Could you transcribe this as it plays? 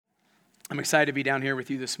I'm excited to be down here with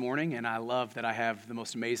you this morning, and I love that I have the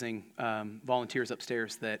most amazing volunteers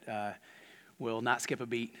upstairs that will not skip a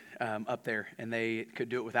beat up there, and they could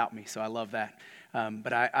do it without me, so I love that.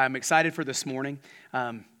 But I'm excited for this morning,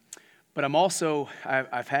 but I'm also,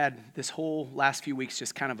 I've had this whole last few weeks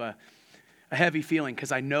just kind of a heavy feeling,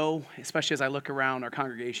 because I know, especially as I look around our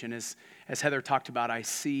congregation, as Heather talked about, I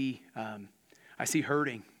see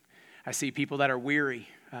hurting. I see people that are weary.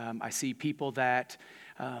 I see people that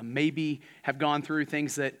maybe have gone through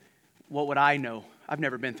things that, what would I know? I've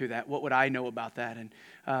never been through that. What would I know about that?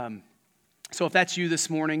 And so if that's you this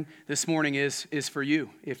morning is for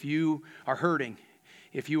you. If you are hurting,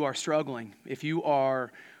 if you are struggling, if you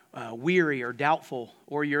are weary or doubtful,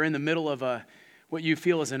 or you're in the middle of what you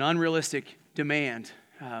feel is an unrealistic demand,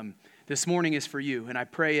 this morning is for you. And I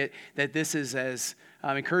pray that this is as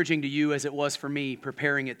encouraging to you as it was for me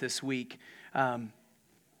preparing it this week.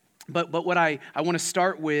 But what I want to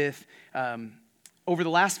start with, over the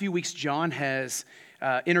last few weeks, John has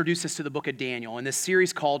introduced us to the book of Daniel in this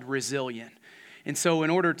series called Resilient. And so we're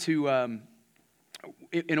going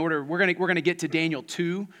to get to Daniel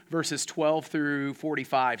 2, verses 12 through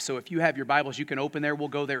 45. So if you have your Bibles, you can open there. We'll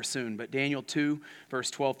go there soon. But Daniel 2,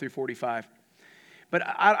 verse 12 through 45. But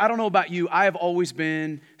I don't know about you. I have always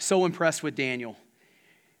been so impressed with Daniel.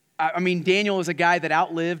 I mean, Daniel is a guy that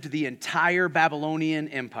outlived the entire Babylonian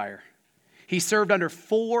Empire. He served under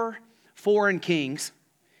 4 foreign kings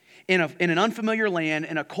in an unfamiliar land,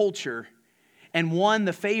 in a culture, and won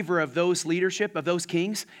the favor of those leadership, of those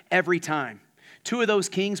kings, every time. 2 of those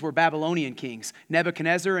kings were Babylonian kings,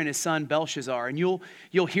 Nebuchadnezzar and his son Belshazzar. And you'll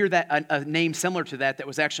hear that a name similar to that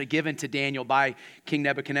was actually given to Daniel by King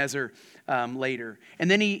Nebuchadnezzar later. And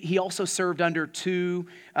then he also served under 2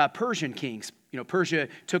 Persian kings. You know, Persia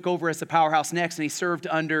took over as the powerhouse next, and he served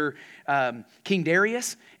under King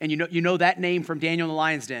Darius. And you know that name from Daniel in the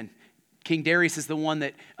Lion's Den. King Darius is the one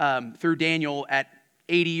that threw Daniel at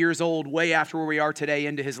 80 years old, way after where we are today,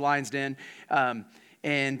 into his lion's den.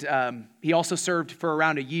 And he also served for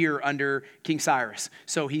around a year under King Cyrus.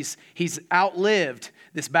 So he's outlived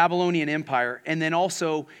this Babylonian empire, and then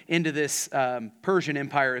also into this Persian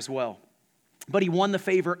empire as well. But he won the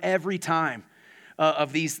favor every time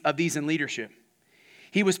of these in leadership.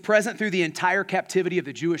 He was present through the entire captivity of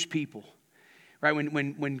the Jewish people, right?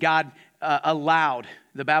 When God allowed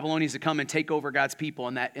the Babylonians to come and take over God's people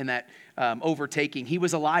in that overtaking, he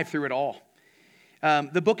was alive through it all.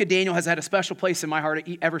 The book of Daniel has had a special place in my heart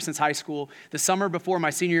ever since high school. The summer before my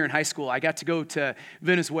senior year in high school, I got to go to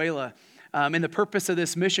Venezuela. And the purpose of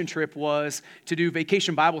this mission trip was to do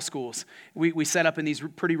vacation Bible schools. We set up in these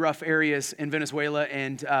pretty rough areas in Venezuela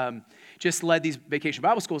and just led these vacation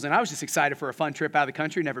Bible schools. And I was just excited for a fun trip out of the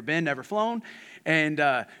country, never been, never flown. And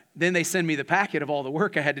then they send me the packet of all the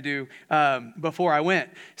work I had to do before I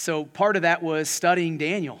went. So part of that was studying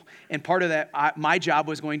Daniel. And part of that, my job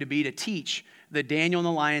was going to be to teach the Daniel in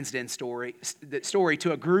the Lion's Den story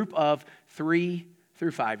to a group of 3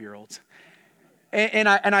 through 5-year-olds. And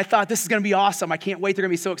I thought, this is going to be awesome. I can't wait. They're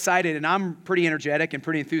going to be so excited. And I'm pretty energetic and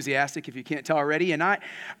pretty enthusiastic, if you can't tell already. And I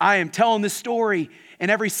am telling this story,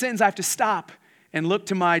 and every sentence I have to stop and look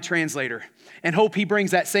to my translator and hope he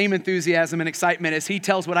brings that same enthusiasm and excitement as he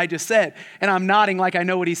tells what I just said. And I'm nodding like I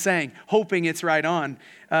know what he's saying, hoping it's right on.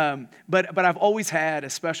 But I've always had a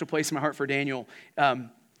special place in my heart for Daniel,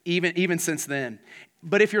 even since then.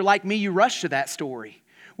 But if you're like me, you rush to that story.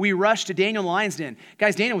 We rush to Daniel in the Lion's Den.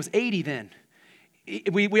 Guys, Daniel was 80 then.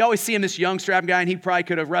 We always see him, this young, strapping guy, and he probably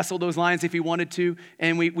could have wrestled those lions if he wanted to,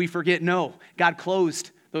 and we forget, no, God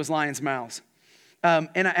closed those lions' mouths.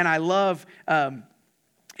 And I love,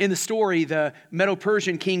 in the story, the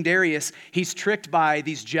Medo-Persian King Darius, he's tricked by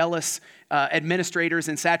these jealous administrators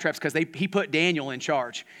and satraps because he put Daniel in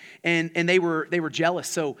charge, and they were jealous.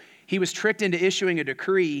 So he was tricked into issuing a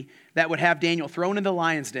decree that would have Daniel thrown in the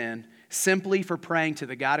lion's den simply for praying to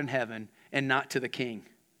the God in heaven and not to the king.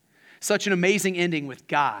 Such an amazing ending with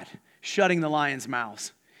God shutting the lions'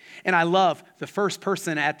 mouths. And I love the first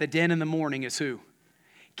person at the den in the morning is who?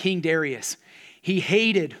 King Darius. He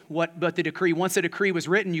hated what the decree. Once the decree was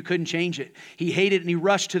written, you couldn't change it. He hated it, and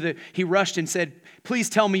he rushed and said, "Please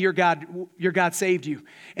tell me your God saved you."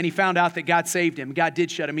 And he found out that God saved him. God did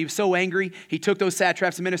shut him. He was so angry, he took those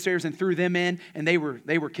satraps and administrators and threw them in, and they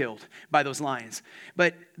were killed by those lions.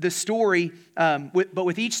 But the story,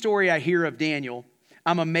 with each story I hear of Daniel,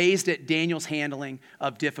 I'm amazed at Daniel's handling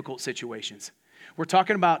of difficult situations. We're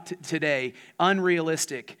talking about today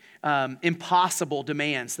unrealistic, impossible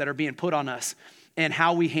demands that are being put on us and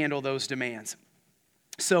how we handle those demands.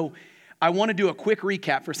 So I want to do a quick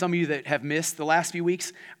recap for some of you that have missed the last few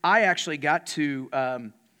weeks. I actually got to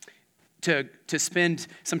to spend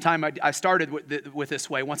some time. I started with this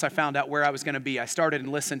way. Once I found out where I was going to be, I started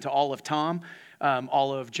and listened to all of Tom,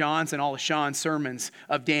 all of John's, and all of Sean's sermons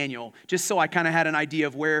of Daniel, just so I kind of had an idea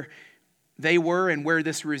of where they were and where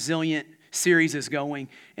this resilient series is going.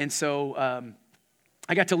 And so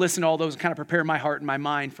I got to listen to all those and kind of prepare my heart and my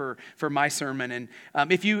mind for my sermon. And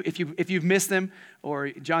if you've missed them, or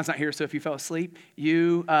John's not here, so if you fell asleep,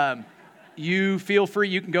 you feel free.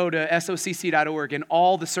 You can go to socc.org, and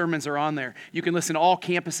all the sermons are on there. You can listen to all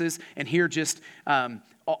campuses and hear just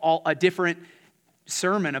a different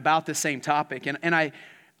sermon about the same topic. And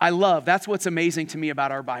I love, that's what's amazing to me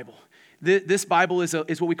about our Bible. This Bible is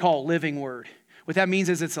what we call a living word. What that means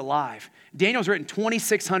is it's alive. Daniel's written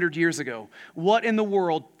 2,600 years ago. What in the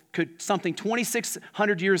world could something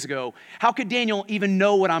 2,600 years ago, how could Daniel even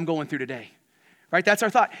know what I'm going through today? Right? That's our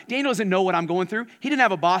thought. Daniel doesn't know what I'm going through. He didn't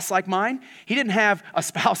have a boss like mine. He didn't have a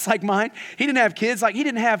spouse like mine. He didn't have kids he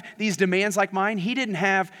didn't have these demands like mine. He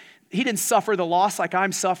didn't suffer the loss like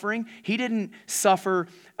I'm suffering. He didn't suffer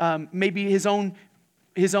maybe his own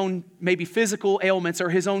maybe physical ailments or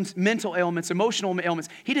his own mental ailments, emotional ailments.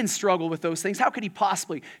 He didn't struggle with those things. How could he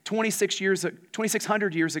possibly,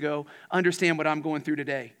 2,600 years ago, understand what I'm going through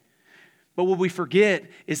today? But what we forget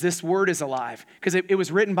is this word is alive because it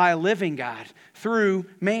was written by a living God through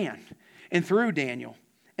man and through Daniel.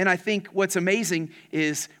 And I think what's amazing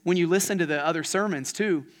is when you listen to the other sermons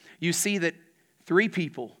too, you see that three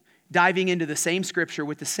people diving into the same scripture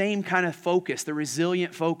with the same kind of focus, the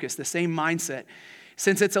resilient focus, the same mindset.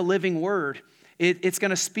 Since it's a living word, it's going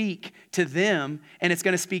to speak to them and it's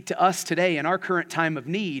going to speak to us today in our current time of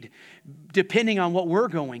need, depending on what we're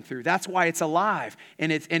going through. That's why it's alive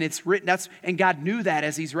and it's written. And God knew that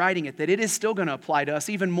as He's writing it, that it is still going to apply to us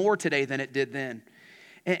even more today than it did then.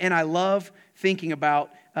 And I love thinking about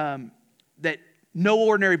that no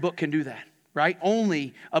ordinary book can do that, right?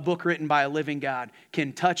 Only a book written by a living God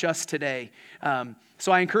can touch us today.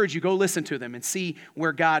 So I encourage you, go listen to them and see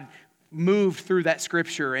where God moved through that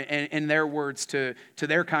scripture and their words to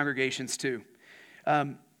their congregations too.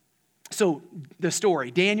 So the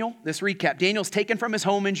story, Daniel, this recap, Daniel's taken from his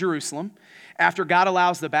home in Jerusalem after God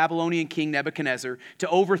allows the Babylonian king Nebuchadnezzar to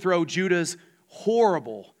overthrow Judah's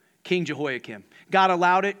horrible King Jehoiakim. God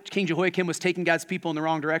allowed it. King Jehoiakim was taking God's people in the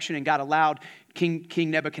wrong direction, and God allowed King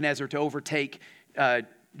Nebuchadnezzar to overtake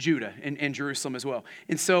Judah and Jerusalem as well.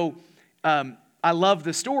 And so I love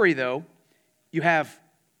the story, though. You have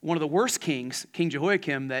one of the worst kings, King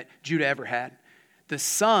Jehoiakim, that Judah ever had. The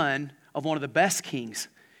son of one of the best kings,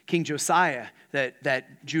 King Josiah,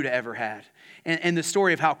 that Judah ever had. And the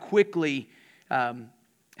story of how quickly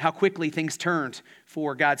things turned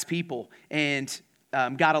for God's people. And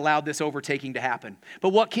God allowed this overtaking to happen. But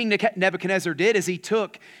what King Nebuchadnezzar did is he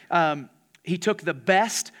took the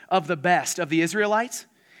best of the Israelites,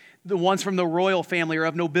 the ones from the royal family or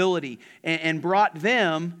of nobility, and brought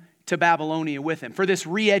them to Babylonia with him for this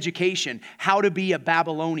re-education, how to be a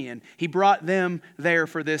Babylonian. He brought them there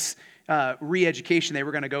for this re-education they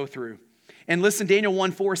were going to go through. And listen, Daniel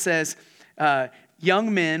 1:4 says,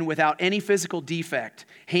 young men without any physical defect,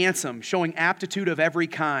 handsome, showing aptitude of every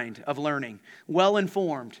kind of learning,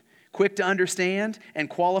 well-informed, quick to understand, and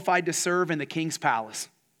qualified to serve in the king's palace.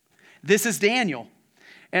 This is Daniel.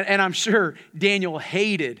 And I'm sure Daniel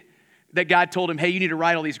hated that God told him, hey, you need to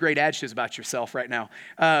write all these great adjectives about yourself right now.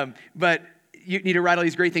 But you need to write all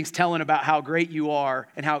these great things telling about how great you are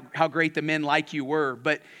and how great the men like you were.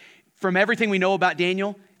 But from everything we know about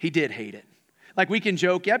Daniel, he did hate it. Like we can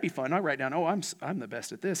joke, yeah, it'd be fun. I'll write down, I'm the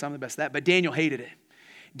best at this, I'm the best at that. But Daniel hated it.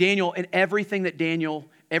 Daniel, and everything that Daniel,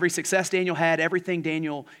 every success Daniel had, everything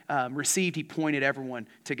Daniel received, he pointed everyone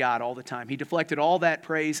to God all the time. He deflected all that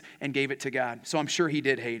praise and gave it to God. So I'm sure he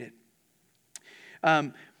did hate it.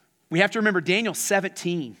 We have to remember Daniel's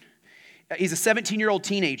 17. He's a 17-year-old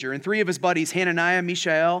teenager, and three of his buddies, Hananiah,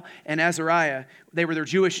 Mishael, and Azariah, they were their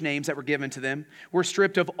Jewish names that were given to them, were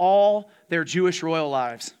stripped of all their Jewish royal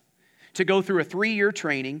lives to go through a 3-year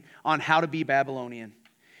training on how to be Babylonian.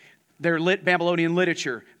 Their Babylonian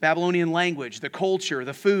literature, Babylonian language, the culture,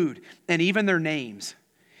 the food, and even their names.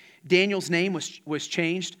 Daniel's name was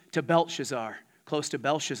changed to Belshazzar, close to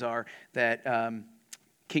Belshazzar that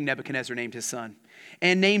King Nebuchadnezzar named his son.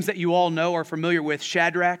 And names that you all know are familiar with,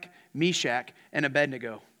 Shadrach, Meshach, and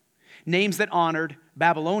Abednego. Names that honored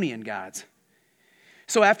Babylonian gods.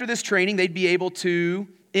 So after this training, they'd be able to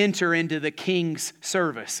enter into the king's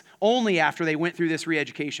service only after they went through this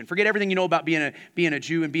re-education. Forget everything you know about being a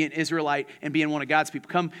Jew and being an Israelite and being one of God's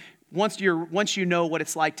people. Once you know what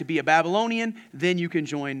it's like to be a Babylonian, then you can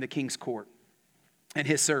join the king's court and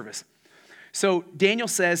his service. So Daniel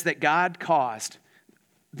says that God caused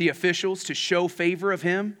the officials to show favor of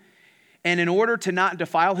him And in order to not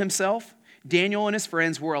defile himself, Daniel and his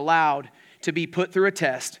friends were allowed to be put through a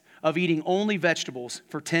test of eating only vegetables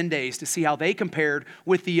for 10 days to see how they compared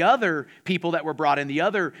with the other people that were brought in, the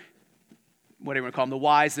other, what do you want to call them, the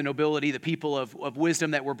wise, the nobility, the people of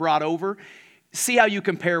wisdom that were brought over. See how you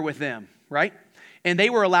compare with them, right? And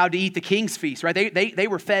they were allowed to eat the king's feast, right? They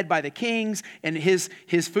were fed by the kings and his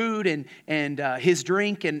food and his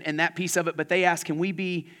drink and that piece of it. But they asked,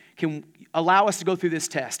 can allow us to go through this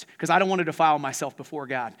test? Because I don't want to defile myself before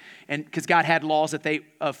God. And because God had laws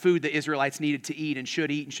of food the Israelites needed to eat and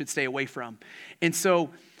should stay away from. And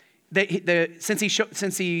so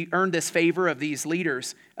since he earned this favor of these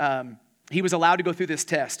leaders, he was allowed to go through this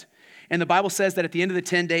test. And the Bible says that at the end of the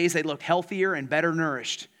 10 days, they looked healthier and better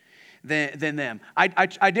nourished than them.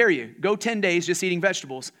 I dare you, go 10 days just eating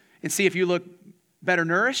vegetables and see if you look better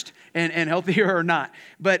nourished and healthier or not.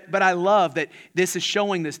 But I love that this is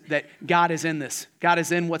showing this, that God is in this. God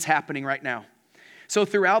is in what's happening right now. So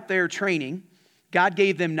throughout their training, God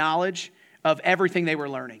gave them knowledge of everything they were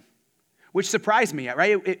learning, which surprised me,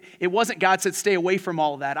 right? It wasn't God said, stay away from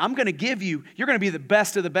all of that. I'm going to give you, you're going to be the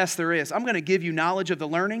best of the best there is. I'm going to give you knowledge of the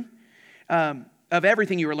learning, of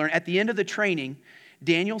everything you were learning. At the end of the training,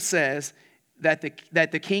 Daniel says that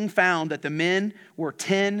the king found that the men were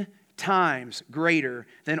 10 times greater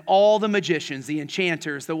than all the magicians, the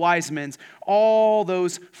enchanters, the wise men, all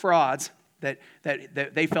those frauds that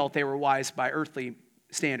they felt they were wise by earthly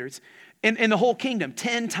standards. In the whole kingdom,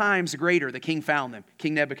 10 times greater, the king found them.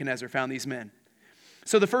 King Nebuchadnezzar found these men.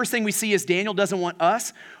 So the first thing we see is Daniel doesn't want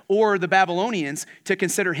us or the Babylonians to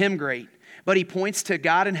consider him great, but he points to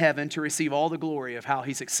God in heaven to receive all the glory of how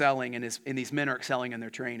he's excelling and these men are excelling in their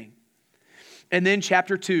training. And then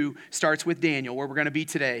chapter 2 starts with Daniel, where we're going to be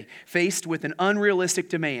today, faced with an unrealistic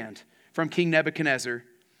demand from King Nebuchadnezzar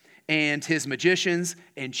and his magicians,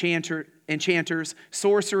 enchanters,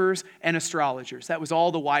 sorcerers, and astrologers. That was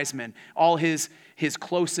all the wise men, all his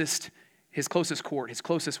closest court, his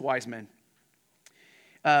closest wise men.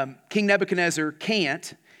 King Nebuchadnezzar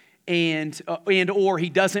can't or he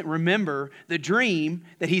doesn't remember the dream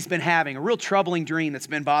that he's been having, a real troubling dream that's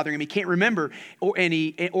been bothering him. He can't remember, or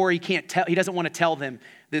he can't tell. He doesn't want to tell them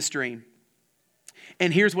this dream.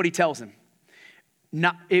 And here's what he tells them: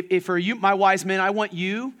 if for you, my wise men, I want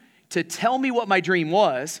you to tell me what my dream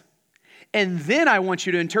was, and then I want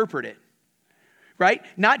you to interpret it. Right?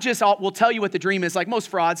 Not just we'll tell you what the dream is. Like most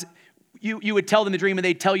frauds, you would tell them the dream and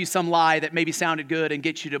they'd tell you some lie that maybe sounded good and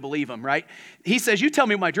get you to believe them, right? He says, you tell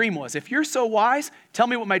me what my dream was. If you're so wise, tell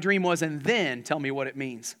me what my dream was and then tell me what it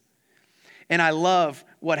means. And I love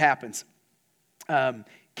what happens.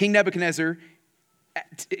 King Nebuchadnezzar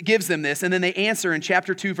gives them this, and then they answer in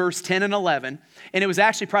chapter 2, verse 10 and 11. And it was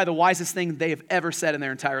actually probably the wisest thing they have ever said in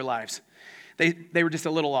their entire lives. They were just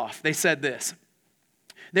a little off. They said this: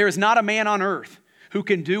 there is not a man on earth who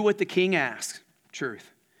can do what the king asks.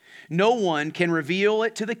 Truth. No one can reveal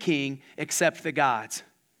it to the king except the gods.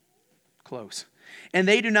 Close. And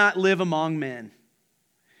they do not live among men.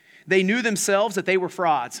 They knew themselves that they were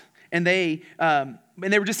frauds, and they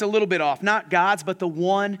were just a little bit off. Not gods, but the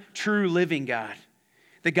one true living God.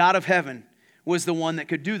 The God of heaven was the one that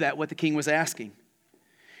could do that, what the king was asking.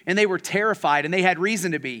 And they were terrified, and they had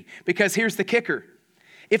reason to be, because here's the kicker.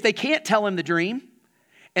 If they can't tell him the dream,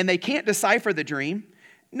 and they can't decipher the dream,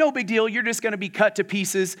 no big deal. You're just going to be cut to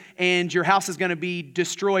pieces, and your house is going to be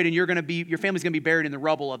destroyed, and your family's going to be buried in the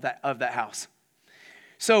rubble of that house.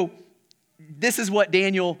 So this is what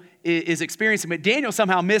Daniel is experiencing. But Daniel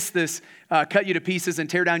somehow missed this cut you to pieces and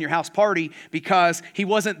tear down your house party because he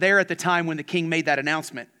wasn't there at the time when the king made that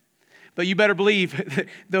announcement. But you better believe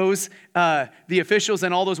the officials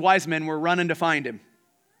and all those wise men were running to find him.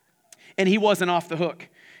 And he wasn't off the hook.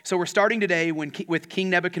 So we're starting today with King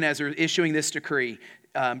Nebuchadnezzar issuing this decree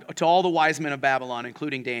to all the wise men of Babylon,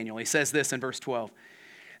 including Daniel. He says this in verse 12.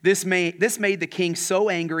 This made the king so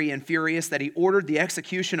angry and furious that he ordered the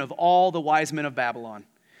execution of all the wise men of Babylon.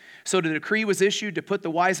 So the decree was issued to put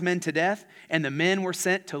the wise men to death, and the men were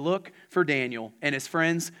sent to look for Daniel and his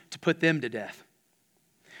friends to put them to death.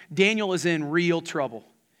 Daniel is in real trouble.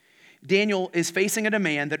 Daniel is facing a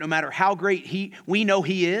demand that no matter how great we know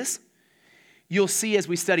he is, you'll see as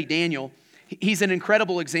we study Daniel, he's an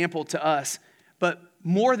incredible example to us. But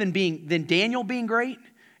more than Daniel being great,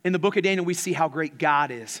 in the book of Daniel, we see how great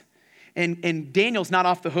God is. And Daniel's not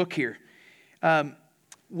off the hook here.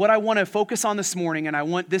 What I want to focus on this morning, and I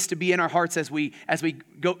want this to be in our hearts as we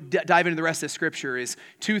go dive into the rest of Scripture, is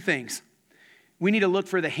two things. We need to look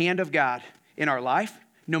for the hand of God in our life,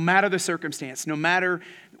 no matter the circumstance, no matter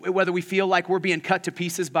whether we feel like we're being cut to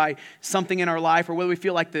pieces by something in our life, or whether we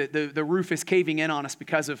feel like the roof is caving in on us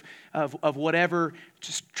because of whatever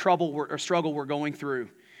just trouble or struggle we're going through,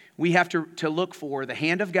 we have to look for the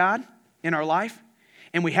hand of God in our life,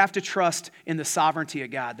 and we have to trust in the sovereignty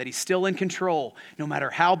of God, that He's still in control. No matter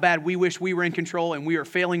how bad we wish we were in control and we are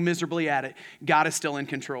failing miserably at it, God is still in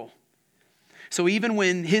control. So even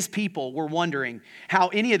when His people were wondering how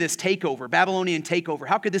any of this takeover, Babylonian takeover,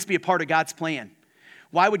 how could this be a part of God's plan?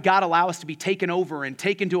 Why would God allow us to be taken over and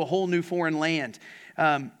taken to a whole new foreign land?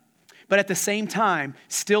 But at the same time,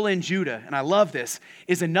 still in Judah, and I love this,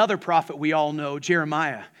 is another prophet we all know,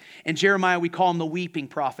 Jeremiah. And Jeremiah, we call him the weeping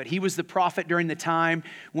prophet. He was the prophet during the time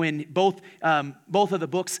when both of the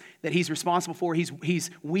books that he's responsible for,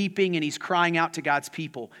 he's weeping and he's crying out to God's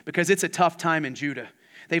people because it's a tough time in Judah.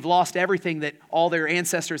 They've lost everything that all their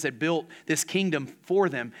ancestors had built this kingdom for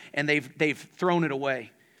them, and they've thrown it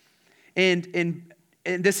away. And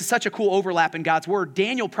this is such a cool overlap in God's word.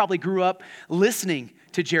 Daniel probably grew up listening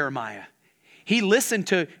to Jeremiah. He listened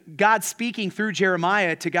to God speaking through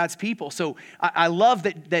Jeremiah to God's people. So I love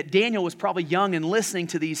that Daniel was probably young and listening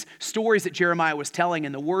to these stories that Jeremiah was telling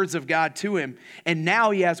and the words of God to him. And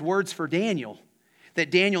now he has words for Daniel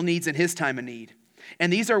that Daniel needs in his time of need.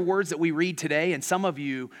 And these are words that we read today, and some of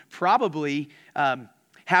you probably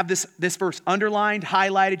have this verse underlined,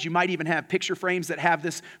 highlighted. You might even have picture frames that have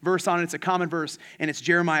this verse on it. It's a common verse, and it's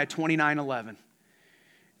Jeremiah 29:11.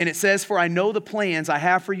 And it says, "For I know the plans I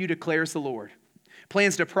have for you, declares the Lord.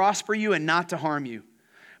 Plans to prosper you and not to harm you.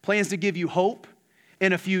 Plans to give you hope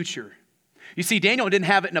and a future." You see, Daniel didn't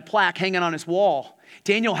have it in a plaque hanging on his wall.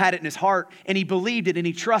 Daniel had it in his heart, and he believed it, and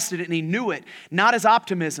he trusted it, and he knew it. Not as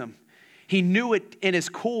optimism. He knew it in his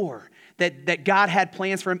core that God had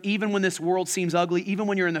plans for him, even when this world seems ugly, even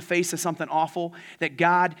when you're in the face of something awful, that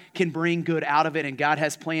God can bring good out of it, and God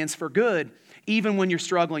has plans for good, even when you're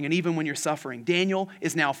struggling and even when you're suffering. Daniel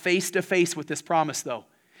is now face to face with this promise, though.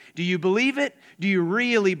 Do you believe it? Do you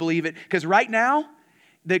really believe it? Because right now,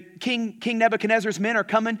 the King Nebuchadnezzar's men are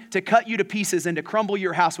coming to cut you to pieces and to crumble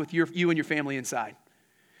your house with you and your family inside.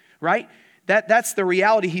 Right? That's the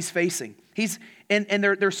reality he's facing. And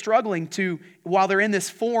they're struggling to, while they're in this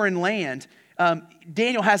foreign land,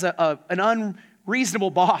 Daniel has an unreasonable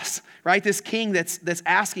boss, right? This king that's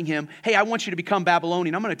asking him, hey, I want you to become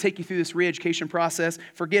Babylonian. I'm going to take you through this re-education process.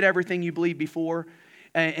 Forget everything you believed before.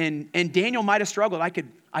 And Daniel might have struggled. I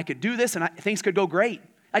could do this and things could go great.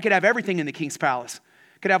 I could have everything in the king's palace.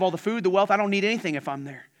 I could have all the food, the wealth. I don't need anything if I'm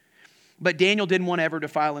there. But Daniel didn't want to ever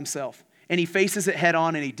defile himself. And he faces it head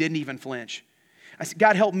on, and he didn't even flinch. I said,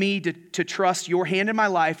 God, help me to trust your hand in my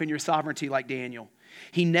life and your sovereignty like Daniel.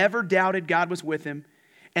 He never doubted God was with him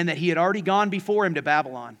and that he had already gone before him to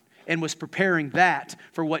Babylon and was preparing that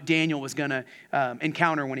for what Daniel was going to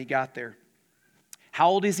encounter when he got there. How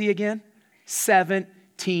old is he again?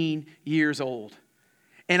 17 years old.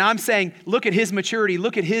 And I'm saying, look at his maturity.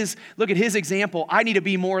 Look at his example. I need to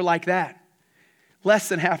be more like that. Less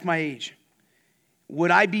than half my age.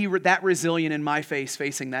 Would I be that resilient in my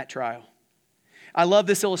facing that trial? I love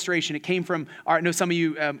this illustration. It came from, I know some of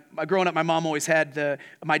you, growing up, my mom always had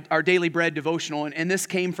our Daily Bread devotional, and this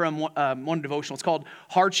came from one devotional. It's called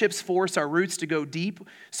 "Hardships Force Our Roots to Go Deep,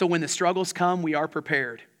 so when the struggles come, we are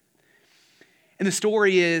prepared." And the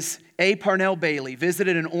story is, A. Parnell Bailey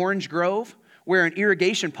visited an orange grove where an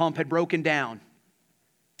irrigation pump had broken down.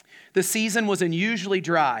 The season was unusually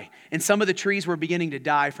dry, and some of the trees were beginning to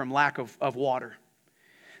die from lack of water.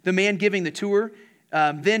 The man giving the tour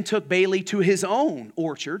then took Bailey to his own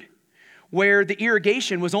orchard, where the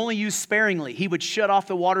irrigation was only used sparingly. He would shut off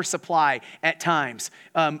the water supply at times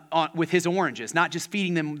with his oranges, not just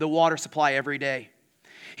feeding them the water supply every day.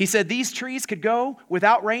 He said these trees could go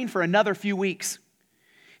without rain for another few weeks.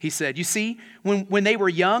 He said, you see, when they were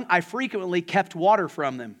young, I frequently kept water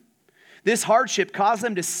from them. This hardship caused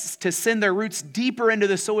them to send their roots deeper into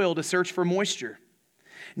the soil to search for moisture.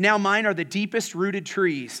 Now mine are the deepest rooted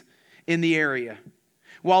trees in the area.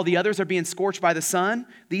 While the others are being scorched by the sun,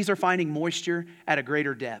 these are finding moisture at a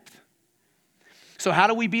greater depth. So how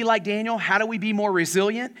do we be like Daniel? How do we be more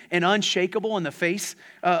resilient and unshakable in the face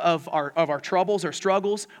of our troubles or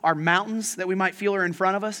struggles, our mountains that we might feel are in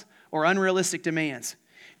front of us, or unrealistic demands?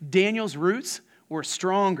 Daniel's roots were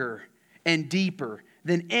stronger and deeper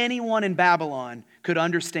than anyone in Babylon could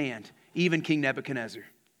understand, even King Nebuchadnezzar.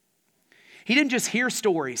 He didn't just hear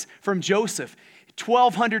stories from Joseph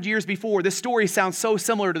 1,200 years before. This story sounds so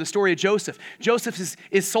similar to the story of Joseph. Joseph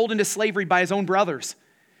is sold into slavery by his own brothers,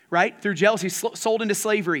 right? Through jealousy, sold into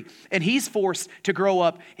slavery. And he's forced to grow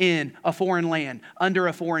up in a foreign land, under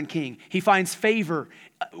a foreign king. He finds favor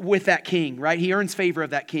with that king, right? He earns favor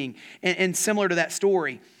of that king. And similar to that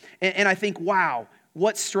story. And I think, wow,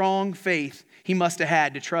 what strong faith he must have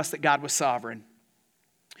had to trust that God was sovereign.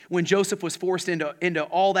 When Joseph was forced into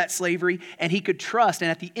all that slavery, and he could trust,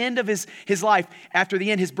 and at the end of his life, after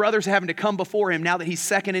the end, his brothers are having to come before him now that he's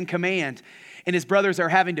second in command, and his brothers are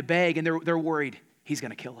having to beg, and they're worried, he's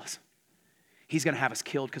going to kill us. He's going to have us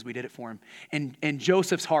killed because we did it for him. And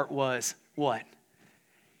Joseph's heart was, what?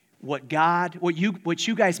 What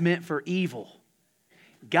you guys meant for evil,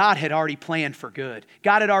 God had already planned for good.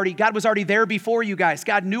 God was already there before you guys.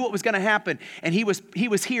 God knew what was going to happen, and he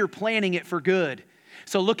was here planning it for good.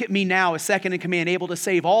 So look at me now as second in command, able to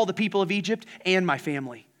save all the people of Egypt and my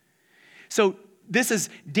family. So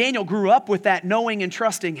Daniel grew up with that knowing and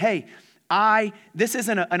trusting, hey, this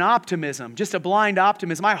isn't an optimism, just a blind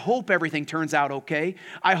optimism. I hope everything turns out okay.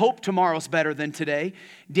 I hope tomorrow's better than today.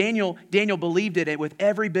 Daniel believed it with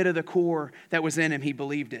every bit of the core that was in him. He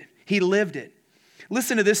believed it. He lived it.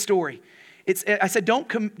 Listen to this story. I said, don't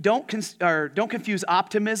confuse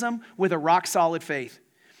optimism with a rock-solid faith.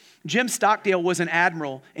 Jim Stockdale was an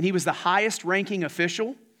admiral, and he was the highest-ranking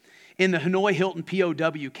official in the Hanoi Hilton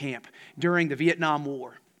POW camp during the Vietnam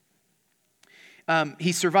War.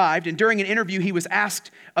 He survived, and during an interview, he was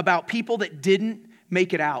asked about people that didn't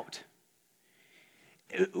make it out.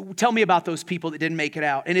 Tell me about those people that didn't make it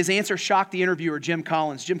out. And his answer shocked the interviewer, Jim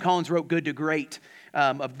Collins. Jim Collins wrote Good to Great,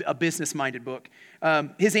 a business-minded book.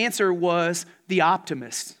 His answer was the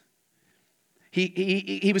optimist.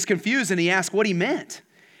 He was confused, and he asked what he meant.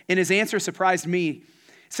 And his answer surprised me. It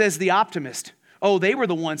says the optimist. Oh, they were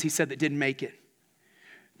the ones, he said, that didn't make it.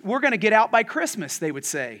 We're going to get out by Christmas, they would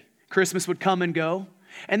say. Christmas would come and go.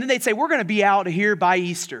 And then they'd say, we're going to be out of here by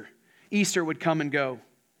Easter. Easter would come and go.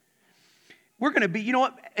 We're going to be, you know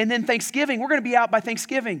what? And then Thanksgiving, we're going to be out by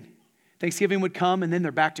Thanksgiving. Thanksgiving would come, and then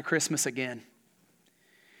they're back to Christmas again.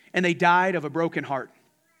 And they died of a broken heart,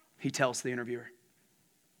 he tells the interviewer.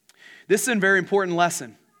 This is a very important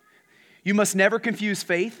lesson. You must never confuse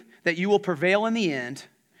faith that you will prevail in the end,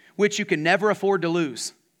 which you can never afford to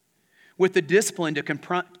lose, with the discipline to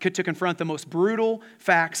confront the most brutal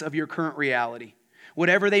facts of your current reality.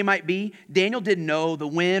 Whatever they might be, Daniel didn't know the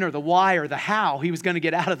when or the why or the how he was going to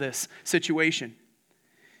get out of this situation.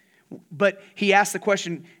 But he asked the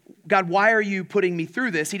question, God, why are you putting me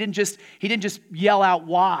through this? He didn't just yell out,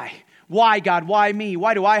 why? Why, God? Why me?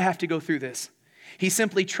 Why do I have to go through this? He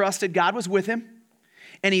simply trusted God was with him,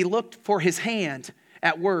 and he looked for his hand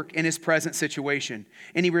at work in his present situation.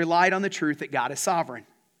 And he relied on the truth that God is sovereign.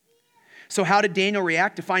 So how did Daniel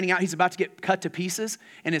react to finding out he's about to get cut to pieces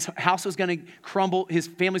and his house was going to crumble, his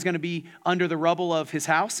family's going to be under the rubble of his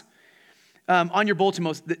house? On your bulletin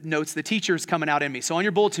notes, the teacher's coming out in me. So on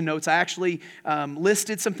your bulletin notes, I actually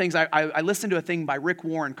listed some things. I listened to a thing by Rick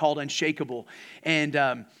Warren called Unshakable. And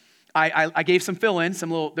I gave some fill-in,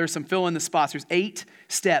 there's some fill-in the spots. There's 8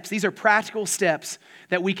 steps. These are practical steps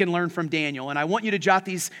that we can learn from Daniel. And I want you to jot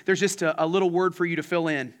these. There's just a little word for you to fill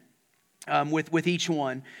in with each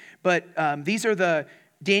one. But these are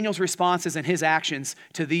Daniel's responses and his actions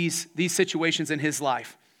to these situations in his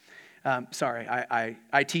life. Sorry,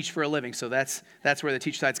 I teach for a living, so that's where the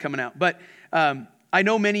teach side's coming out. But I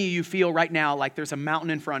know many of you feel right now like there's a mountain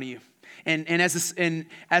in front of you. And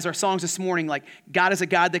as our songs this morning, like God is a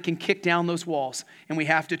God that can kick down those walls, and we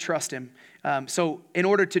have to trust him. So in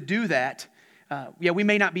order to do that, we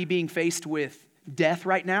may not be being faced with death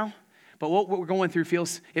right now, but what we're going through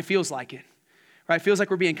feels like it. Right? It feels like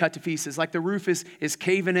we're being cut to pieces, like the roof is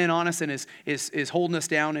caving in on us and is holding us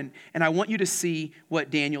down. And I want you to see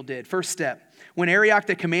what Daniel did. First step, when Arioch,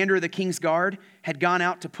 the commander of the king's guard, had gone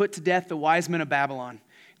out to put to death the wise men of Babylon,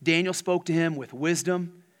 Daniel spoke to him with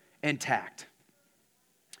wisdom and tact.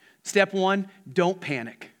 Step 1, don't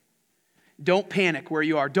panic. Don't panic where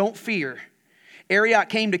you are. Don't fear. Arioch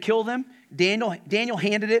came to kill them. Daniel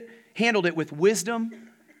handled it with wisdom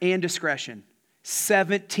and discretion.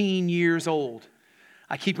 17 years old.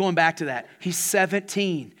 I keep going back to that. He's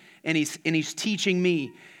 17, and he's teaching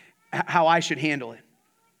me how I should handle it.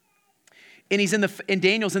 And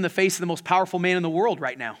Daniel's in the face of the most powerful man in the world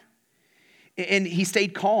right now. And he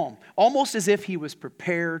stayed calm, almost as if he was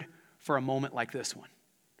prepared for a moment like this one,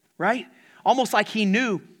 right? Almost like he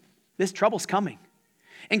knew this trouble's coming.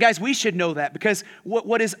 And guys, we should know that, because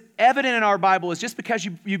what is evident in our Bible is just because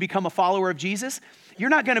you become a follower of Jesus, you're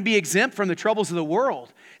not going to be exempt from the troubles of the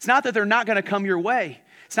world. It's not that they're not going to come your way.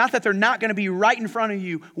 It's not that they're not going to be right in front of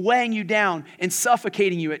you, weighing you down and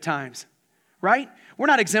suffocating you at times, right? We're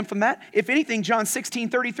not exempt from that. If anything, John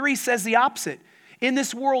 16:33 says the opposite. In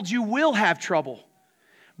this world you will have trouble,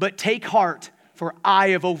 but take heart, for I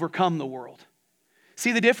have overcome the world.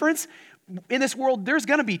 See the difference? In this world, there's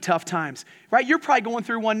going to be tough times, right? You're probably going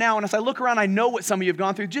through one now, and as I look around, I know what some of you have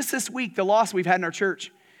gone through. Just this week, the loss we've had in our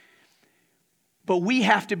church. But we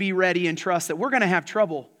have to be ready and trust that we're going to have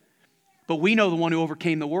trouble, but we know the one who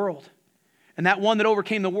overcame the world. And that one that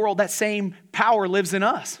overcame the world, that same power lives in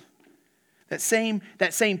us. That same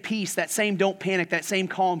peace, that same don't panic, that same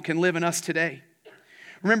calm can live in us today.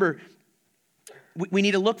 Remember, we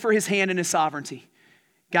need to look for his hand and his sovereignty.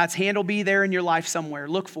 God's hand will be there in your life somewhere.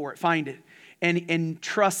 Look for it, find it, and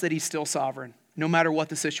trust that he's still sovereign, no matter what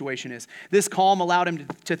the situation is. This calm allowed him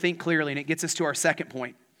to think clearly, and it gets us to our second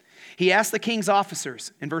point. He asked the king's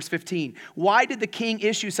officers in verse 15, why did the king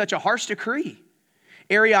issue such a harsh decree?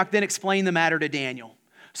 Arioch then explained the matter to Daniel.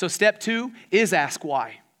 So step 2 is ask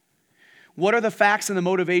why. What are the facts and the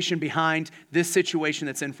motivation behind this situation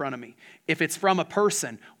that's in front of me? If it's from a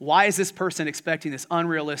person, why is this person expecting this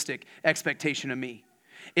unrealistic expectation of me?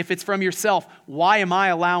 If it's from yourself, why am I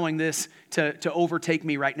allowing this to overtake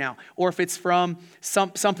me right now? Or if it's from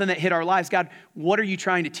something that hit our lives, God, what are you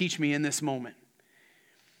trying to teach me in this moment?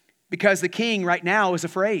 Because the king right now is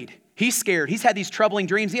afraid. He's scared. He's had these troubling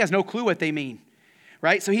dreams. He has no clue what they mean,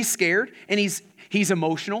 right? So he's scared, and he's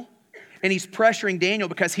emotional, and he's pressuring Daniel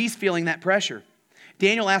because he's feeling that pressure.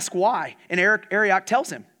 Daniel asks why, and Arioch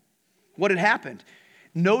tells him what had happened.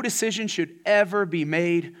 No decision should ever be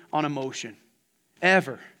made on emotion.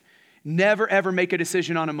 Ever. Never, ever make a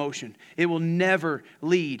decision on emotion. It will never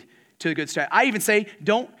lead to a good strategy. I even say,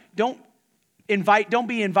 don't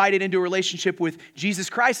be invited into a relationship with Jesus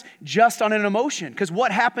Christ just on an emotion. Because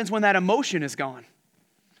what happens when that emotion is gone?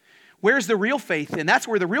 Where's the real faith? And that's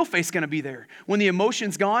where the real faith's going to be there. When the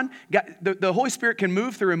emotion's gone, the Holy Spirit can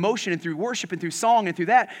move through emotion and through worship and through song and through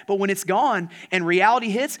that. But when it's gone and reality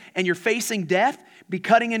hits and you're facing death, be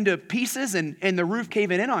cutting into pieces and the roof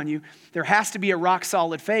caving in on you, there has to be a rock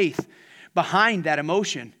solid faith behind that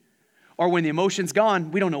emotion. Or when the emotion's gone,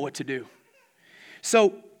 we don't know what to do.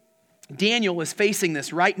 So Daniel is facing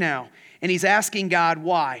this right now, and he's asking God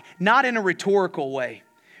why. Not in a rhetorical way,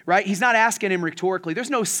 right? He's not asking him rhetorically. There's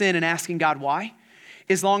no sin in asking God why,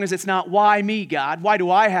 as long as it's not, why me, God? Why do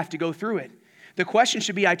I have to go through it? The question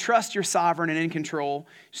should be, I trust you're sovereign and in control,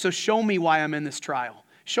 so show me why I'm in this trial.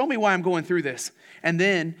 Show me why I'm going through this. And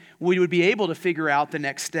then we would be able to figure out the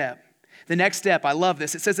next step. The next step, I love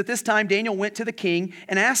this. It says, at this time, Daniel went to the king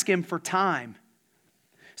and asked him for time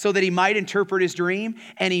so that he might interpret his dream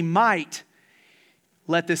and he might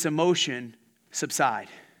let this emotion subside.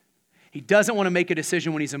 He doesn't want to make a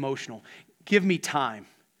decision when he's emotional. Give me time.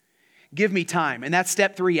 Give me time. And that's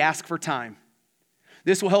step 3, ask for time.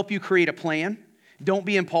 This will help you create a plan. Don't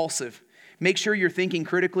be impulsive. Make sure you're thinking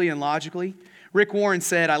critically and logically. Rick Warren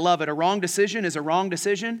said, I love it, a wrong decision is a wrong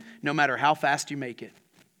decision no matter how fast you make it.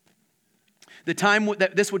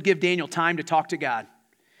 This would give Daniel time to talk to God.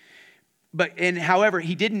 However,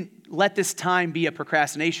 he didn't let this time be a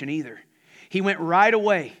procrastination either. He went right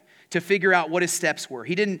away to figure out what his steps were.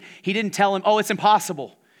 He didn't tell him, oh, it's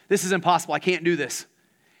impossible. This is impossible. I can't do this.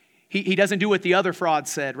 He doesn't do what the other frauds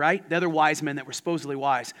said, right? The other wise men that were supposedly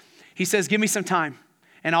wise. He says, give me some time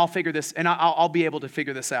and I'll figure this, and I'll be able to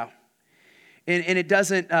figure this out. And it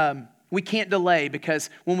doesn't, we can't delay,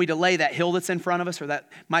 because when we delay, that hill that's in front of us, or that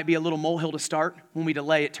might be a little molehill to start, when we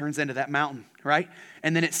delay, it turns into that mountain, right?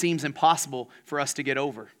 And then it seems impossible for us to get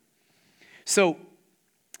over. So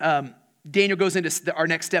Daniel goes into our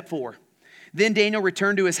next step 4. Then Daniel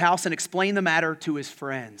returned to his house and explained the matter to his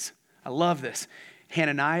friends. I love this.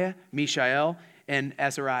 Hananiah, Mishael, and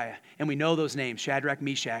Azariah. And we know those names, Shadrach,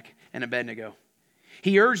 Meshach, and Abednego.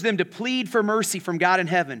 He urged them to plead for mercy from God in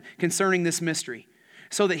heaven concerning this mystery,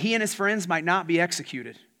 so that he and his friends might not be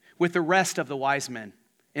executed with the rest of the wise men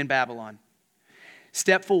in Babylon.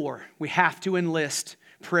 Step 4, we have to enlist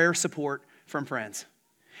prayer support from friends.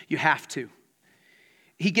 You have to.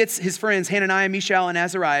 He gets his friends, Hananiah, Mishael, and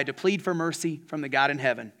Azariah, to plead for mercy from the God in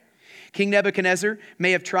heaven. King Nebuchadnezzar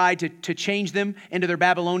may have tried to change them into their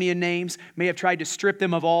Babylonian names, may have tried to strip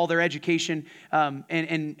them of all their education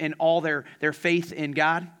and all their faith in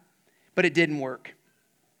God, but it didn't work.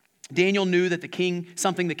 Daniel knew that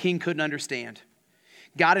something the king couldn't understand.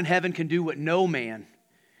 God in heaven can do what no man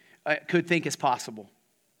could think is possible.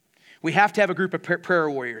 We have to have a group of prayer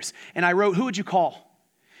warriors. And I wrote, who would you call?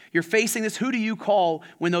 You're facing this. Who do you call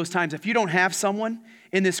when those times? If you don't have someone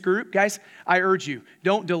in this group, guys, I urge you,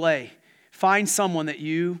 don't delay. Find someone that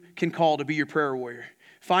you can call to be your prayer warrior.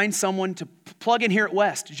 Find someone to plug in here at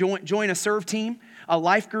West. Join a serve team, a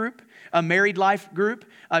life group, a married life group,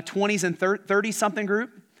 a 20s and 30-something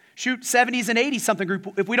group. Shoot, 70s and 80s something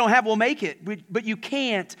group. If we don't have, we'll make it. But you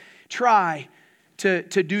can't try to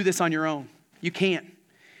do this on your own. You can't.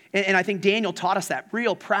 And I think Daniel taught us that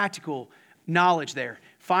real practical knowledge there.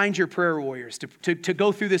 Find your prayer warriors to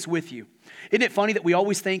go through this with you. Isn't it funny that we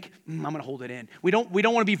always think, I'm going to hold it in. We don't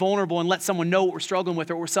want to be vulnerable and let someone know what we're struggling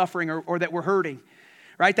with or we're suffering or that we're hurting.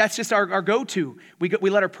 Right? That's just our go-to. We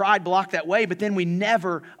let our pride block that way, but then we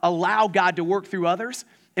never allow God to work through others,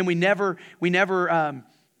 and we never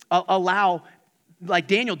allow, like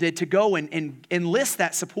Daniel did, to go and enlist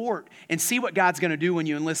that support and see what God's going to do when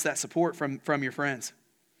you enlist that support from your friends.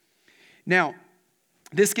 Now,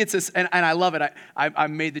 this gets us, and I love it. I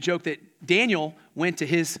made the joke that Daniel went to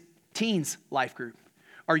his teens life group,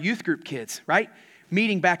 our youth group kids, right?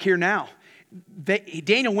 Meeting back here now.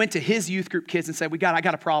 Daniel went to his youth group kids and said, I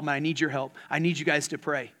got a problem. And I need your help. I need you guys to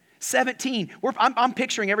pray. 17. I'm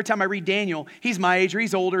picturing every time I read Daniel, he's my age or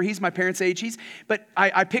he's older. He's my parents' age. But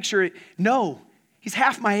I picture it. No, he's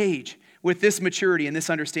half my age with this maturity and this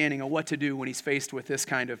understanding of what to do when he's faced with this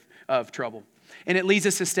kind of trouble. And it leads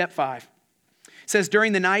us to step 5. It says,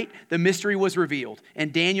 during the night, the mystery was revealed to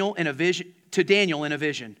Daniel in a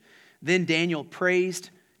vision. Then Daniel praised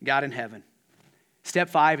God in heaven. Step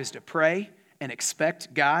 5 is to pray and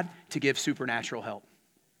expect God to give supernatural help.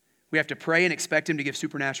 We have to pray and expect him to give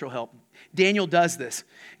supernatural help. Daniel does this.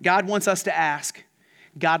 God wants us to ask.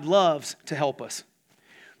 God loves to help us.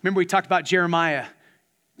 Remember we talked about Jeremiah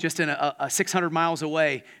just in a 600 miles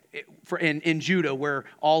away in Judah, where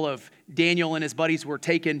all of Daniel and his buddies were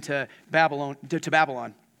taken to Babylon.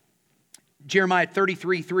 Jeremiah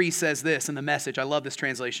 33:3 says this in the Message. I love this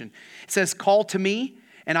translation. It says, call to me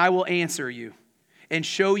and I will answer you and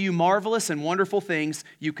show you marvelous and wonderful things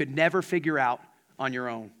you could never figure out on your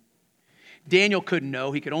own. Daniel couldn't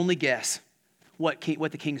know. He could only guess what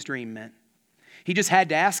the king's dream meant. He just had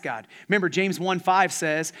to ask God. Remember, James 1:5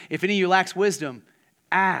 says, if any of you lacks wisdom,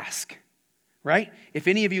 ask. Right? If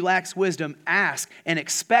any of you lacks wisdom, ask and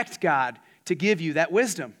expect God to give you that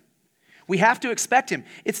wisdom. We have to expect him.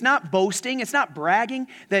 It's not boasting. It's not bragging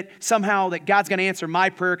that somehow that God's going to answer my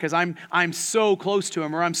prayer because I'm so close to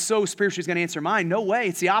him or I'm so spiritually he's going to answer mine. No way.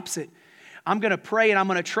 It's the opposite. I'm going to pray and I'm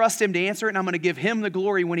going to trust him to answer it and I'm going to give him the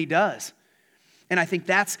glory when he does. And I think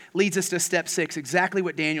that leads us to step 6, exactly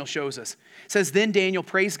what Daniel shows us. It says, then Daniel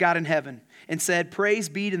praised God in heaven and said, praise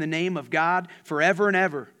be to the name of God forever and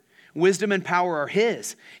ever. Wisdom and power are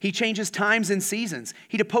his. He changes times and seasons.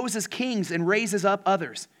 He deposes kings and raises up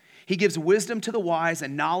others. He gives wisdom to the wise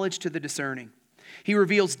and knowledge to the discerning. He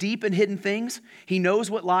reveals deep and hidden things. He knows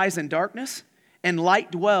what lies in darkness, and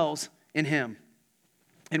light dwells in him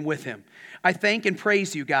and with him. I thank and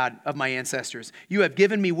praise you, God of my ancestors. You have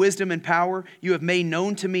given me wisdom and power. You have made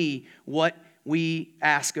known to me what we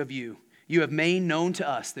ask of you. You have made known to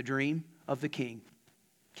us the dream of the king,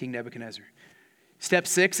 King Nebuchadnezzar. Step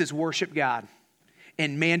 6 is worship God.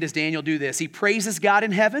 And man, does Daniel do this. He praises God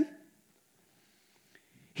in heaven.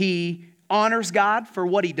 He honors God for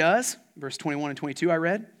what he does. Verse 21 and 22 I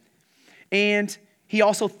read. And he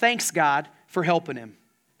also thanks God for helping him.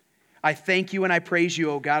 I thank you and I praise you,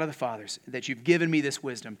 O God of the fathers, that you've given me this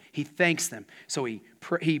wisdom. He thanks them. So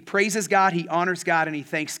he praises God, he honors God, and he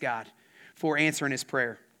thanks God for answering his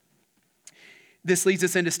prayer. This leads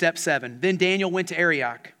us into step 7. Then Daniel went to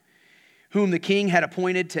Arioch, whom the king had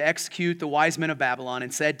appointed to execute the wise men of Babylon,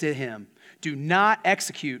 and said to him, do not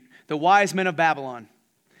execute the wise men of Babylon.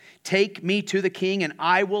 Take me to the king and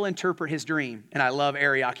I will interpret his dream. And I love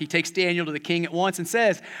Arioch. He takes Daniel to the king at once and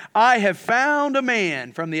says, I have found a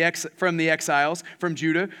man from the exiles from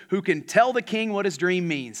Judah who can tell the king what his dream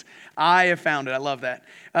means. I have found it. I love that.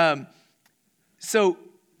 So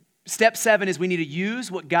step 7 is we need to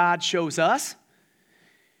use what God shows us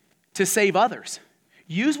to save others.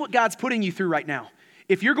 Use what God's putting you through right now.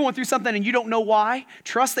 If you're going through something and you don't know why,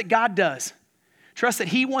 trust that God does. Trust that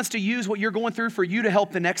he wants to use what you're going through for you to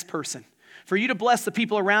help the next person, for you to bless the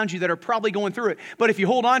people around you that are probably going through it. But if you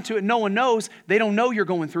hold on to it and no one knows, they don't know you're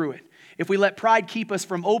going through it. If we let pride keep us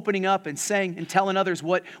from opening up and saying and telling others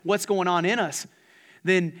what's going on in us,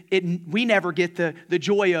 then we never get the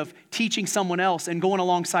joy of teaching someone else and going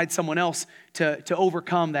alongside someone else to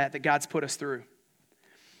overcome that God's put us through.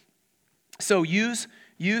 So use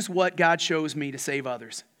what God shows me to save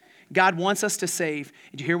others. God wants us to save.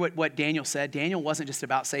 Did you hear what Daniel said? Daniel wasn't just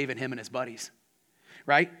about saving him and his buddies,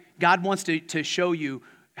 right? God wants to show you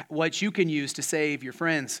what you can use to save your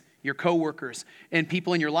friends, your coworkers, and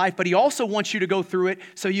people in your life. But he also wants you to go through it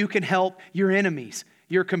so you can help your enemies,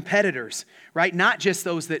 your competitors, right? Not just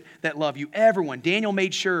those that love you, everyone. Daniel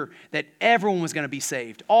made sure that everyone was going to be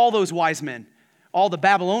saved. All those wise men, all the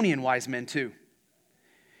Babylonian wise men too.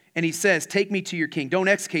 And he says, take me to your king. Don't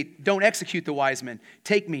execute the wise men.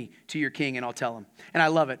 Take me to your king and I'll tell him. And I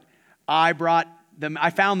love it. I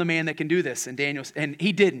found the man that can do this. And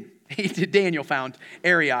he didn't. Daniel found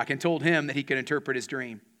Arioch and told him that he could interpret his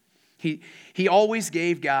dream. He always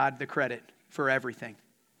gave God the credit for everything.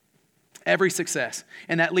 Every success.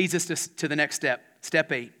 And that leads us to the next step.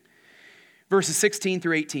 Step 8. Verses 16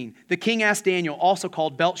 through 18. The king asked Daniel, also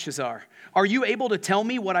called Belshazzar, are you able to tell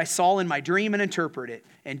me what I saw in my dream and interpret it?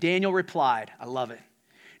 And Daniel replied, I love it.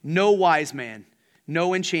 No wise man,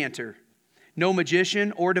 no enchanter, no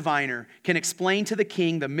magician or diviner can explain to the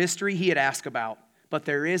king the mystery he had asked about. But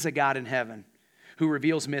there is a God in heaven who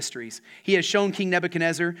reveals mysteries. He has shown King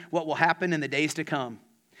Nebuchadnezzar what will happen in the days to come.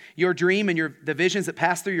 Your dream and the visions that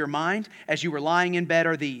passed through your mind as you were lying in bed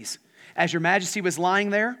are these. As your majesty was lying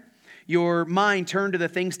there, your mind turned to the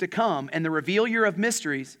things to come, and the revealer of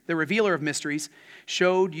mysteries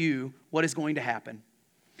showed you what is going to happen.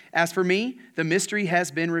 As for me, the mystery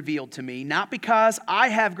has been revealed to me, not because I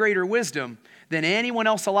have greater wisdom than anyone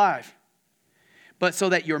else alive, but so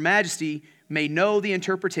that your majesty may know the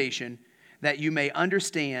interpretation, that you may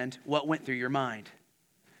understand what went through your mind.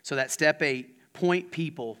 So that's step 8, point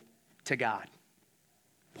people to God.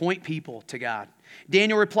 Point people to God.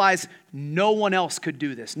 Daniel replies, no one else could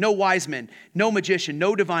do this. No wise man, no magician,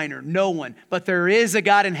 no diviner, no one. But there is a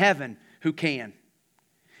God in heaven who can.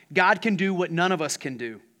 God can do what none of us can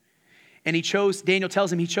do. And Daniel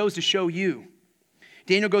tells him he chose to show you.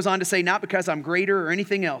 Daniel goes on to say, not because I'm greater or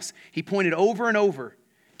anything else. He pointed over and over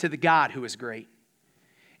to the God who is great.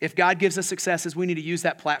 If God gives us successes, we need to use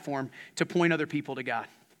that platform to point other people to God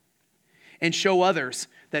and show others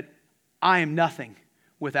that I am nothing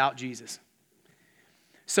without Jesus.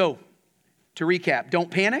 So, to recap, don't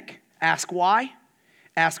panic, ask why,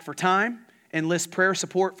 ask for time, enlist prayer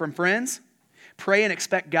support from friends, pray and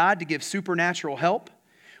expect God to give supernatural help,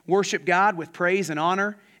 worship God with praise and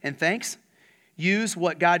honor and thanks, use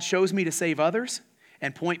what God shows me to save others,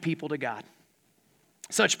 and point people to God.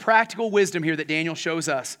 Such practical wisdom here that Daniel shows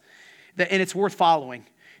us, and it's worth following,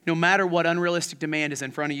 no matter what unrealistic demand is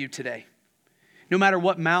in front of you today, no matter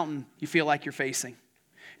what mountain you feel like you're facing,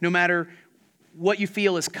 no matter what you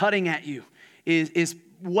feel is cutting at you, is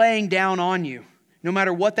weighing down on you, no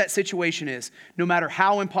matter what that situation is, no matter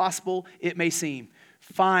how impossible it may seem,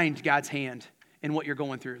 find God's hand in what you're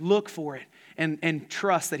going through. Look for it and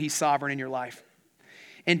trust that He's sovereign in your life.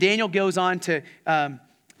 And Daniel goes on to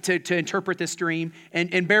interpret this dream.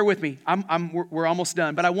 And bear with me, we're almost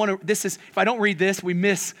done. But if I don't read this, we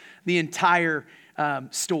miss the entire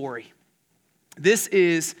story. This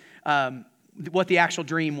is what the actual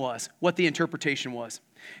dream was, what the interpretation was.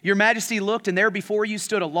 Your majesty looked, and there before you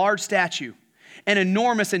stood a large statue, an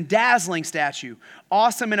enormous and dazzling statue,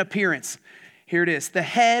 awesome in appearance. Here it is. The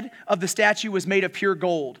head of the statue was made of pure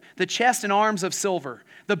gold, the chest and arms of silver,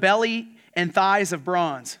 the belly and thighs of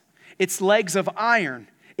bronze, its legs of iron,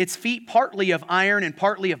 its feet partly of iron and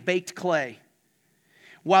partly of baked clay.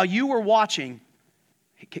 While you were watching,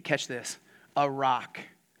 catch this, a rock.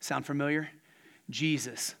 Sound familiar?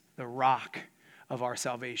 Jesus, the rock of our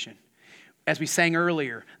salvation. As we sang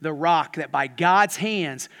earlier, the rock that by God's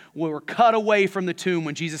hands were cut away from the tomb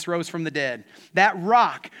when Jesus rose from the dead. That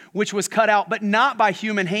rock which was cut out, but not by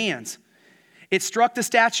human hands. It struck the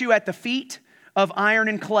statue at the feet of iron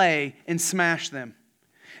and clay and smashed them.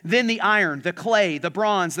 Then the iron, the clay, the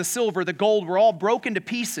bronze, the silver, the gold were all broken to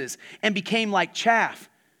pieces and became like chaff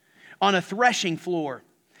on a threshing floor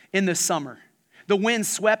in the summer. The wind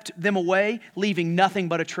swept them away, leaving nothing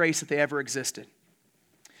but a trace that they ever existed.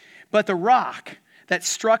 But the rock that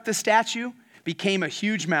struck the statue became a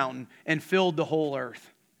huge mountain and filled the whole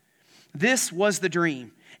earth. This was the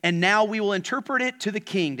dream, and now we will interpret it to the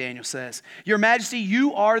king, Daniel says. Your majesty,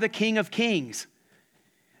 you are the King of kings.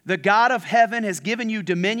 The God of heaven has given you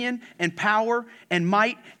dominion and power and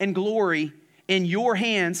might and glory. In your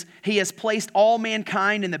hands, He has placed all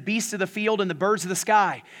mankind and the beasts of the field and the birds of the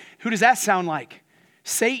sky. Who does that sound like?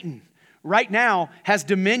 Satan right now has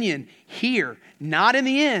dominion here, not in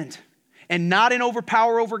the end, and not in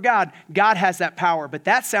overpower over God. God has that power, but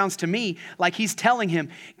that sounds to me like He's telling him,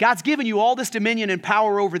 God's given you all this dominion and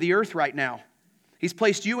power over the earth right now. He's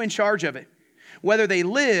placed you in charge of it. Whether they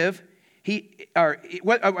live, in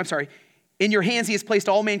your hands He has placed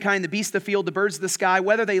all mankind, the beasts of the field, the birds of the sky.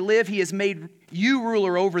 Whether they live, He has made you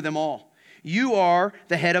ruler over them all. You are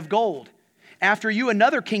the head of gold. After you,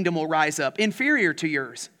 another kingdom will rise up, inferior to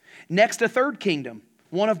yours. Next, a third kingdom,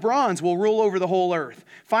 one of bronze, will rule over the whole earth.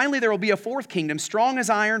 Finally, there will be a fourth kingdom, strong as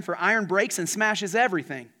iron, for iron breaks and smashes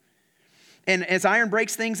everything. And as iron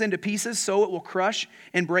breaks things into pieces, so it will crush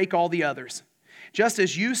and break all the others. Just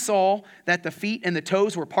as you saw that the feet and the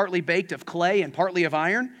toes were partly baked of clay and partly of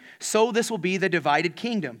iron, so this will be the divided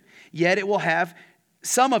kingdom. Yet it will have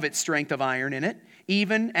some of its strength of iron in it,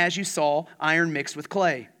 even as you saw iron mixed with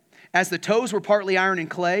clay. As the toes were partly iron and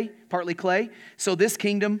clay, partly clay, so this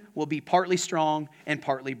kingdom will be partly strong and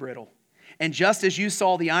partly brittle. And just as you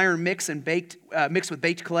saw the iron mixed with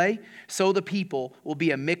baked clay, so the people will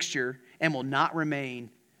be a mixture and will not remain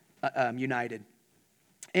united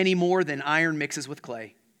any more than iron mixes with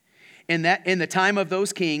clay. In the time of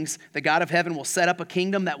those kings, the God of heaven will set up a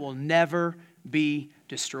kingdom that will never be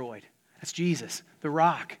destroyed. That's Jesus, the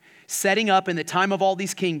rock, setting up in the time of all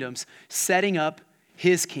these kingdoms, setting up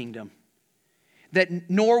his kingdom. That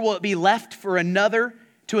nor will it be left for another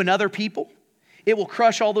people. It will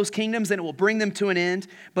crush all those kingdoms and it will bring them to an end,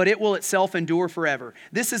 but it will itself endure forever.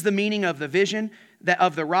 This is the meaning of the vision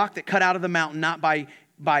of the rock that cut out of the mountain, not by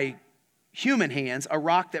human hands, a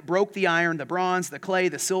rock that broke the iron, the bronze, the clay,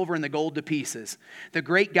 the silver, and the gold to pieces. The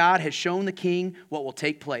great God has shown the king what will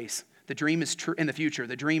take place. The dream is true in the future.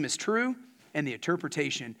 The dream is true, and the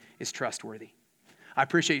interpretation is trustworthy. I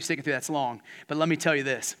appreciate you sticking through that. That's long, but let me tell you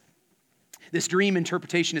this. This dream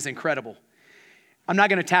interpretation is incredible. I'm not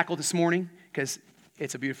going to tackle this morning because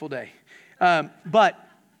it's a beautiful day. But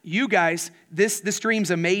you guys, this dream's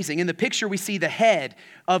amazing. In the picture, we see the head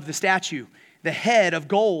of the statue. The head of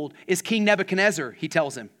gold is King Nebuchadnezzar, he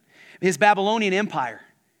tells him, his Babylonian empire.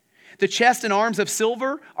 The chest and arms of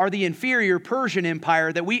silver are the inferior Persian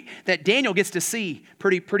empire that Daniel gets to see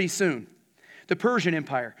pretty soon. The Persian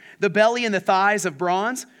empire. The belly and the thighs of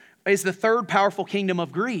bronze is the third powerful kingdom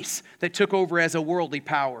of Greece that took over as a worldly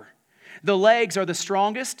power. The legs are the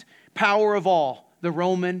strongest power of all, the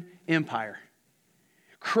Roman Empire.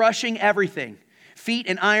 Crushing everything. Feet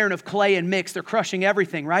and iron of clay and mixed, they're crushing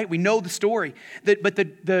everything, right? We know the story. But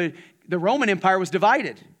the Roman Empire was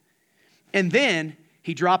divided. And then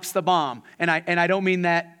he drops the bomb. And I don't mean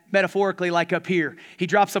that metaphorically like up here. He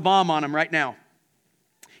drops a bomb on them right now.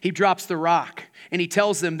 He drops the rock. And he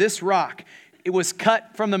tells them this rock, it was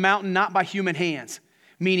cut from the mountain not by human hands.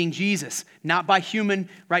 Meaning Jesus, not by human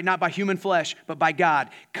flesh, but by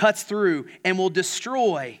God, cuts through and will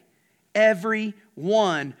destroy every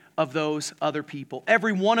one of those other people.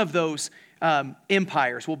 Every one of those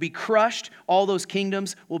empires will be crushed. All those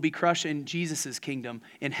kingdoms will be crushed, and Jesus' kingdom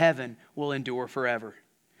in heaven will endure forever.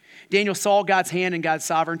 Daniel saw God's hand and God's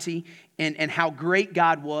sovereignty and how great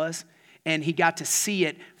God was, and he got to see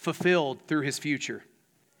it fulfilled through his future.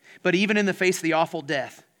 But even in the face of the awful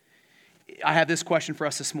death, I have this question for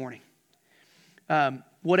us this morning.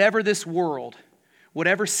 Whatever this world,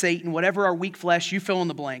 whatever Satan, whatever our weak flesh, you fill in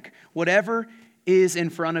the blank, whatever is in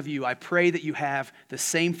front of you, I pray that you have the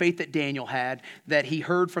same faith that Daniel had, that he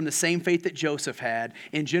heard from the same faith that Joseph had.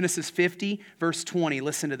 In Genesis 50, verse 20,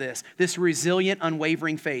 listen to this resilient,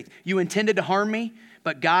 unwavering faith. You intended to harm me,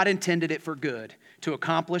 but God intended it for good, to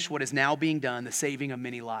accomplish what is now being done, the saving of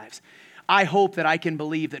many lives. I hope that I can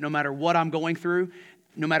believe that no matter what I'm going through,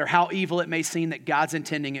 no matter how evil it may seem, that God's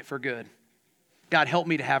intending it for good. God, help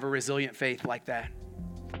me to have a resilient faith like that.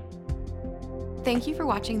 Thank you for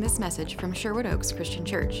watching this message from Sherwood Oaks Christian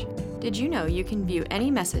Church. Did you know you can view any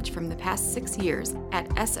message from the past 6 years at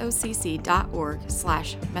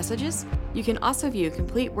socc.org/messages? You can also view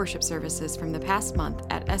complete worship services from the past month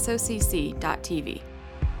at socc.tv.